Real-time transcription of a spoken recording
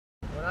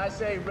When I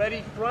say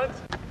ready, front.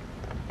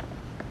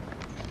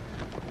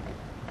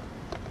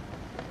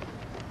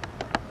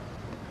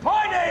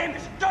 My name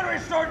is Gunnery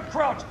Sergeant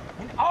Crouch,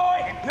 and I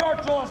am your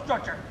drill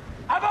instructor.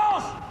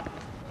 Eyeballs!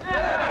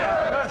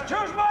 Yes.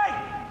 Excuse me!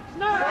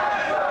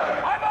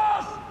 Snap!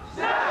 Eyeballs!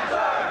 Snap,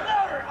 sir!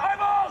 Louder!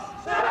 Eyeballs!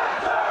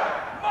 Snap,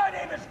 sir! My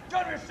name is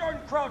Gunnery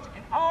Sergeant Crouch,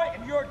 and I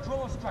am your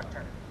drill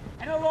instructor.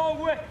 And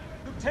along with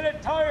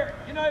Lieutenant Tyler,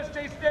 United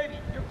States Navy,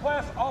 your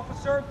class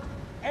officer,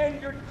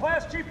 and your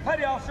class chief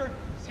petty officer,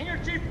 Senior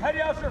Chief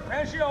Petty Officer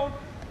Francione,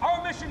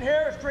 our mission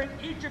here is to train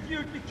each of you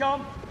to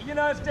become a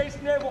United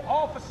States Naval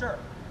officer.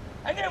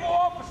 A naval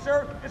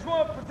officer is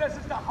one who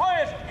possesses the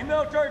highest in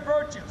military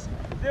virtues.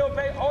 They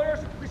obey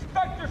orders,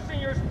 respect their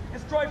seniors,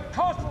 and strive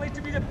constantly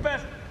to be the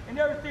best in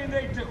everything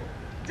they do.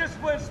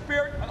 Discipline and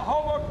spirit are the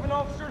hallmark of an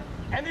officer,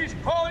 and these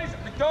qualities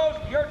are the goals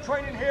you're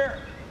training here.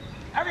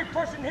 Every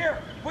person here,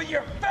 whether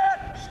you're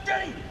fat,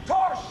 skinny,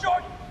 tall,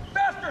 short,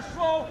 fast or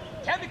slow,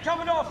 can become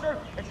an officer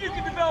if you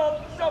can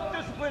develop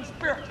self-discipline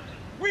spirit.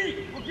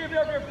 We will give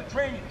every effort to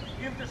training,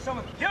 even if some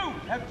of you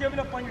have given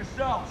up on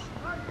yourselves.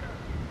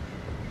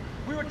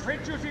 We will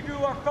treat you as we do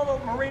our fellow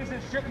Marines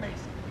and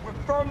shipmates, with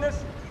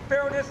firmness,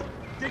 fairness,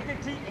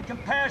 dignity, and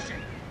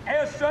compassion.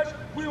 As such,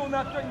 we will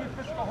not threaten you with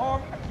physical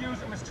harm,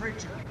 abuse, or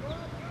mistreat you.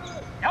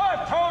 Now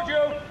I've told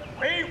you,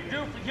 we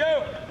do for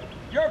you.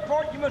 Your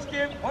part, you must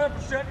give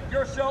 100% of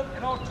yourself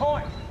at all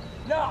times.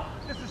 Now,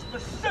 this is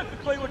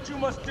specifically what you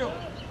must do.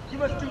 You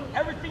must do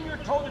everything you're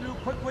told to do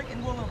quickly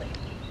and willingly.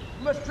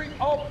 You must treat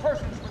all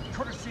persons with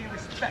courtesy and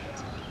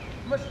respect.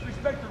 You must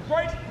respect the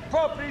rights and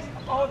properties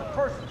of all the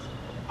persons.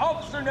 An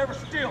officer never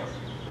steals.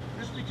 You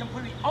must be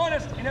completely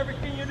honest in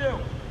everything you do.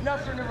 An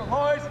officer never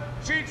lies,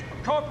 cheats,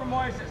 or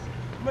compromises.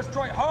 You must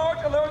try hard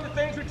to learn the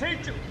things we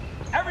teach you.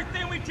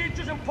 Everything we teach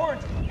is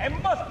important and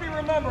must be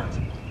remembered.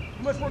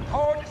 You must work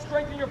hard to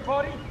strengthen your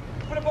body,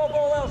 but above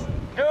all else,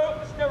 you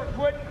must never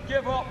quit or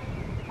give up.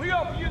 We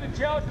offer you the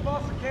challenge of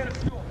Officer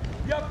Candidate School,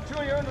 the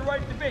opportunity to earn the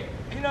right to be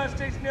a United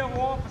States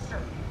Naval officer.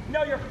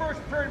 Now your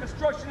first period of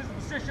instruction is the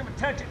position of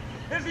attention.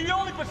 It is the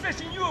only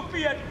position you will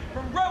be at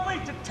from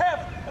reveille to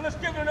task unless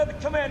given another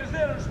command. Is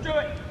that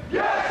understood?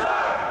 Yes,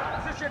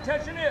 sir! Position of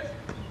attention is,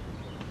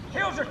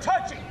 heels are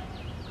touching,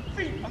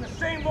 feet on the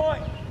same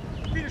line.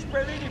 Feet are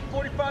spread 80 and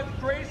 45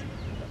 degrees.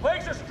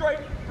 Legs are straight,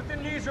 but the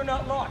knees are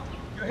not locked.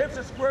 Your hips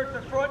are squared to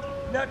the front,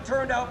 not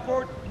turned out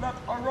forward,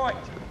 left or right.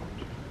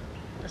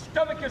 Your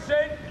stomach is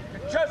in,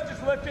 your chest is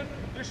lifted,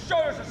 your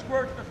shoulders are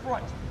squared to the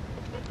front.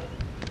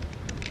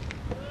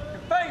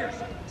 Your fingers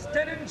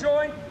extended and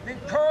joined, then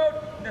curled,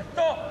 and the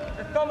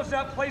thumb is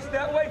not placed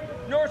that way,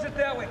 nor is it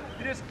that way.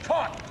 It is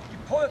cocked. You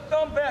pull the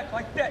thumb back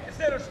like that. Is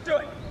that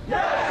understood?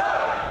 Yes,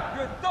 sir!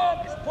 Your thumb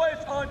is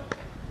placed on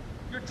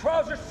your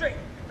trouser seam.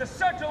 The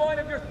center line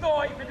of your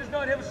thigh, if it does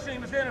not have a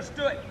seam, is that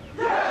understood?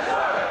 Yes,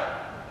 sir!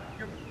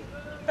 Your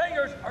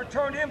fingers are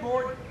turned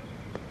inboard,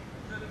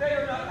 so that they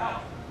are not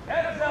out.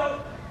 Head is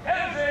out,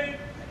 head is in,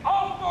 and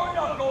all four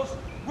knuckles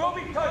will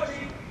be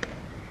touching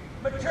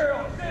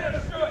material. Is that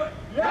understood?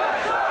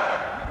 Yes,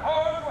 sir! Your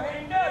arms will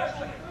hang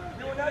naturally.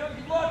 They will not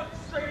be locked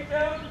straight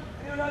down, and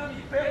they will not be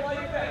bent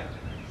like that.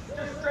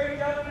 Just straight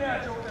down and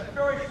natural with a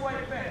very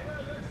slight bend.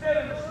 Is that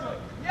understood?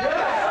 Yes,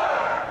 sir!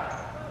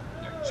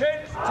 Your chin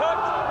is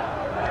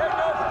tucked, your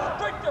nose is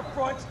straight to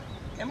front,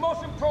 and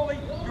most importantly,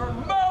 your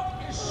mouth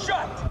is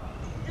shut.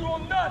 You will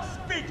not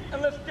speak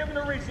unless given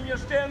a reason. You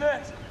understand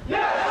that?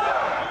 Yes,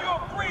 sir! You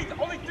will breathe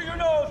only through your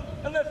nose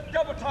unless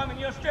double timing.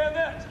 You understand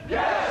that?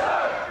 Yes,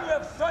 sir! If you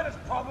have sinus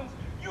problems,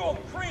 you will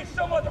create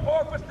some other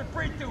orifice to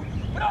breathe through.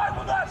 But I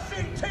will not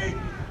see teeth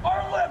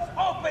or lips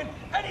open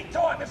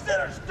anytime. Is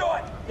that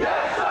understood?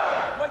 Yes,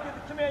 sir! When I give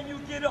the command, you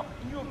get up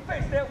and you will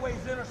face that way.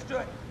 Is that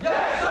understood?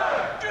 Yes,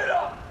 sir! Get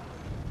up!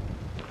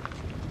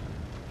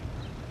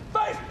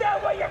 Face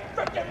that way, you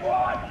frickin'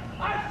 moron!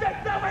 I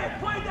said that way and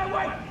played that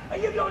way,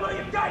 and you don't know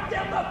your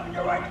goddamn left from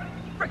your right,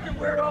 frickin'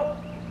 weirdo!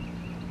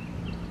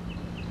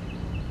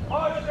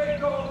 I say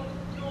go,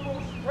 you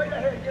move straight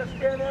ahead, you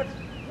understand that?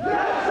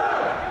 Yes, sir!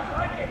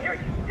 I can't hear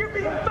you, you're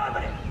being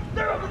feminine!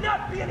 There will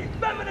not be any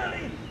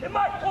femininity in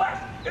my class,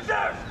 is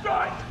that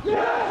understood?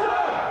 Yes,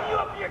 sir! When you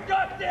open your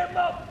goddamn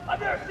mouth, I've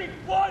never seen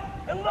blood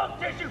and lung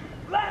tissue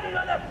landing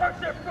on that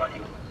person in front of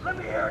you. Let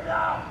me hear it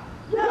now.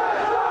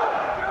 Yes,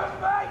 sir! Excuse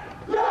me?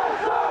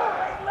 Yes, sir!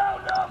 Ain't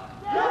loud enough?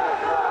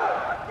 Yes, sir!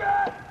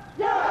 Again?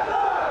 Yes,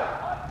 sir!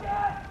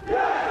 Again?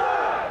 Yes,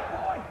 sir!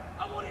 Boy, I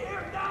want to hear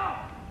it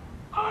now.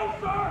 Aye,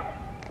 sir!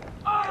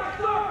 Aye,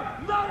 sir!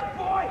 Louder,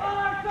 boy!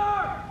 Aye,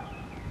 sir!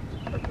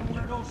 Frickin'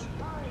 weirdos.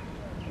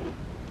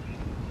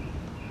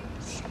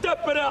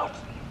 Step it out!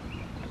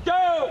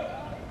 Go!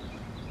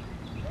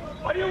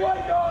 What do you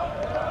want, dog?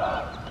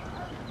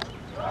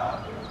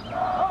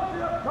 Hold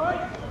it up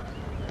tight.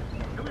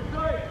 Here we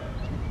say.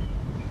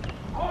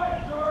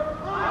 Aye, sir!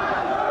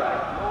 Aye, sir!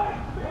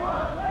 Aye,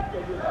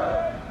 sir!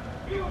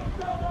 You will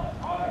stand up.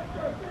 Aye,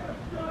 sir!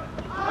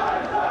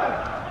 Aye, sir!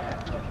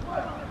 Answer the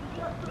question.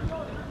 Yes or no,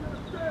 you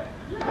understand?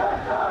 Yes,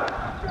 sir!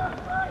 Yes,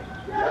 right?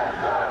 Yes,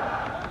 sir!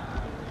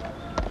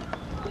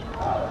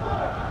 Yes,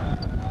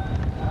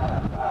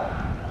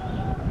 sir!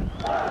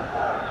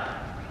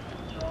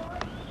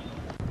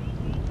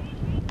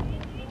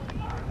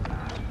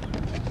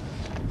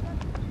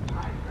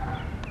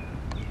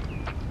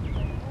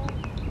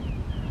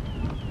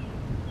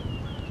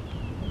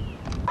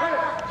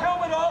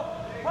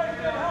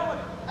 that helmet.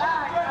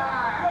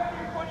 Directly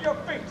in front of your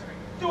feet.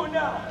 Do it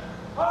now.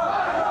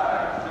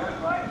 Excuse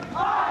me.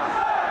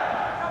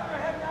 Top your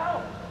head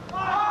now. 1,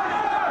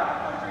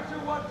 3,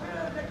 2, 1. Pin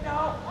in the dick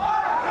now.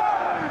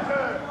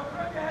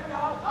 Grab your head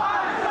now. 1,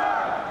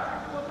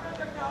 3, 2, 1. Pin in the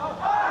dick now.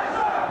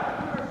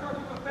 You're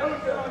starting to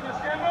fence it on you.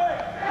 Stand by.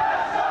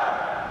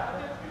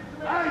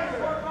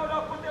 Work out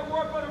up. Put that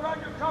work out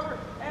around your cover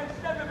and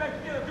snap it back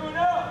together. Do it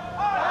now.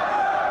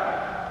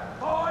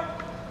 Point.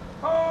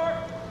 Hard.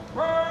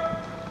 Burn.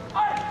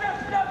 I said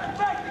snap it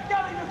back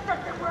together, you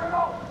frickin'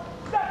 weirdo.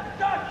 Snap the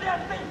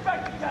goddamn thing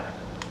back together.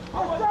 I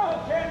want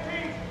those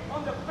canteens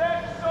on the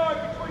back side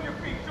between your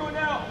feet. Do it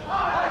now.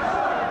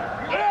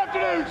 Good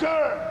afternoon,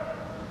 sir.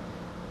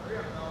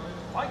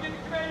 I get the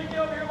command, you get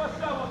over here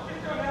myself.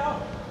 Get there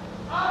now.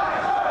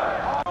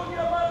 I'll get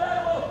up my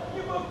ladder.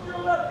 You move to your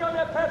left down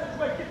that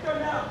passageway. Get there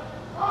now.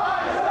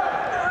 Get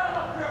the hell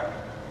up here.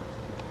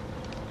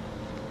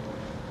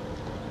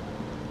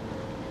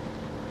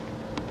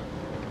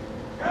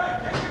 Okay,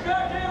 take your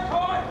goddamn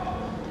time.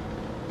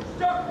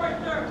 Stop right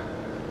there.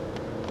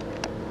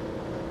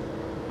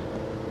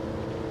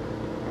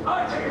 I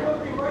tell you one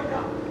thing right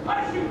now. I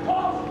see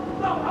Paul's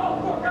thumb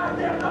all 4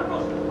 goddamn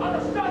knuckles on the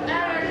stud.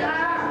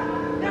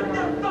 Them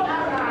thumbs are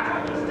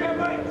trying to stand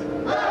right.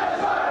 Yes,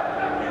 sir.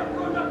 Goddamn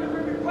 4 knuckles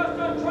are being pressed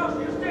on trust.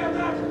 You stand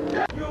that.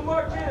 You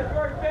march in a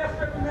very fast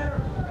certain manner.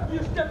 You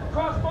step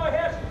across my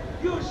head.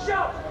 You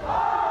shout. 1,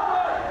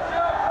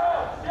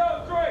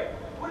 2, 3.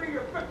 What are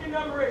your freaking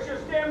number ratios?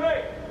 Stand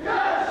right.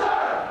 Yes,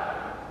 sir.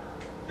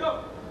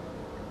 Go.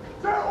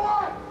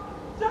 01.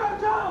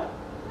 02.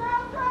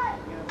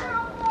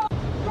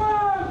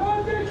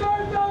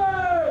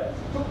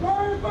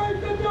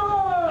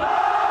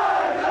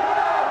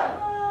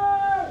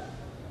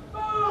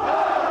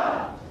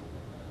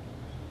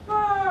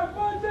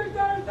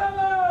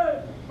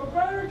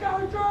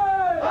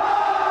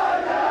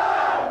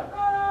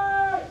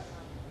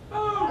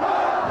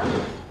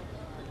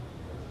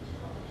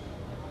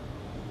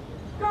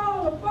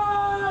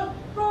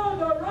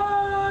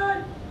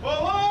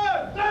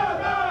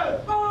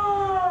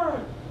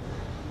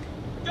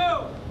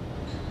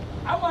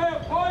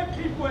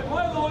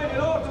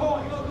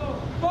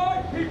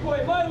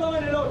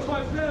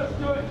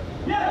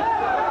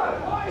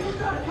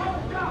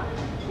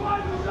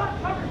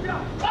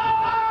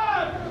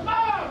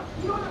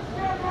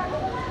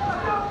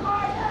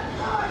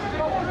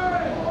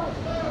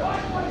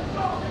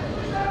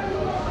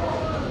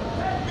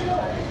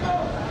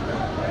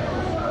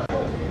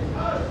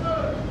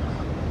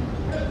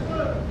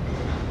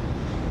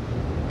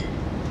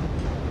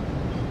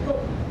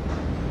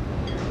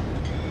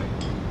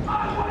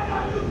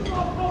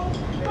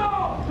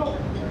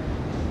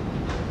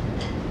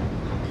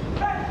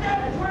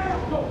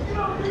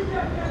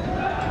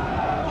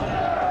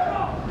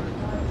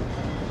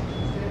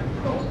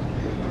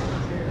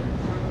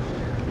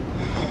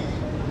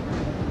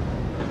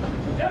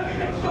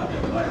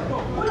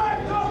 1,